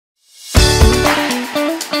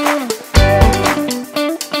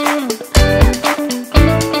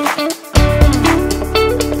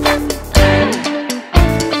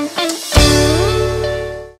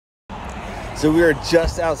So we are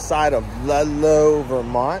just outside of Bridgeville,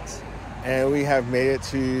 Vermont, and we have made it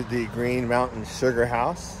to the Green Mountain Sugar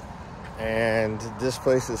House. And this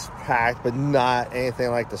place is packed, but not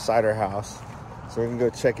anything like the cider house. So we can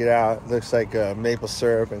go check it out. It looks like maple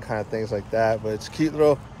syrup and kind of things like that, but it's a cute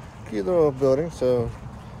little building. So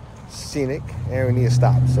scenic, and we need to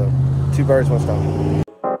stop. So 2 birds, 1 stone.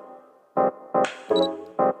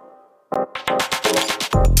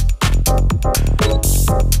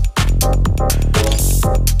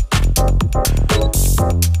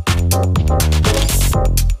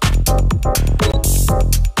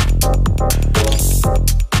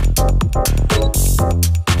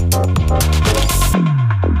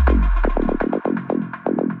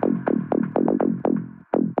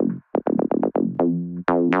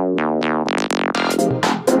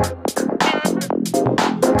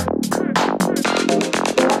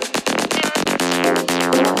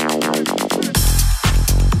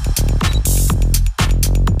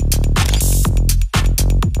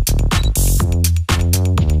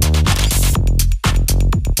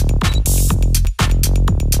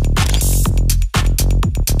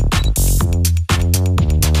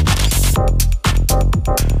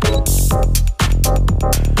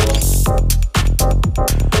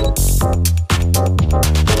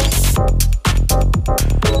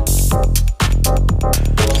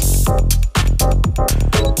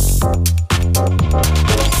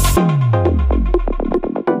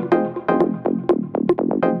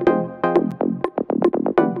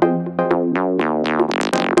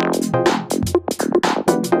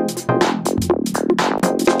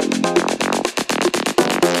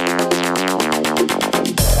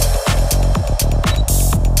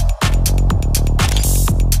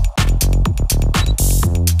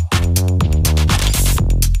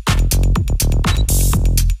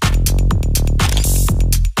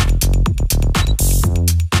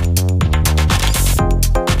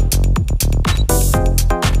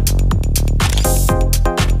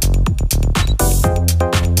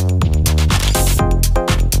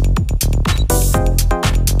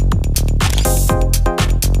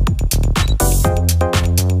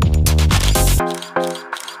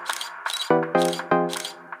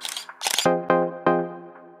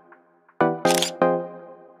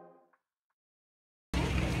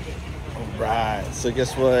 Right, so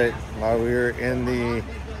guess what? While we were in the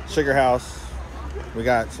sugar house, we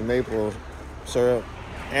got some maple syrup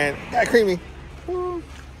and got creamy. It's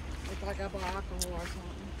like I bought alcohol or something.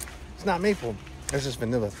 It's not maple, it's just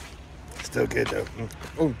vanilla. Still good though.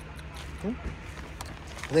 Oh, I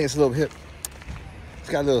think it's a little hip. It's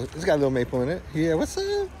got a little maple in it. Yeah, what's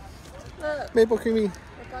up? Look, Maple creamy. it's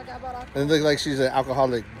like I bought alcohol. And it looks like she's an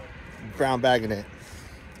alcoholic brown bag in it,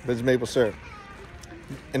 but it's maple syrup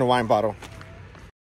in a wine bottle.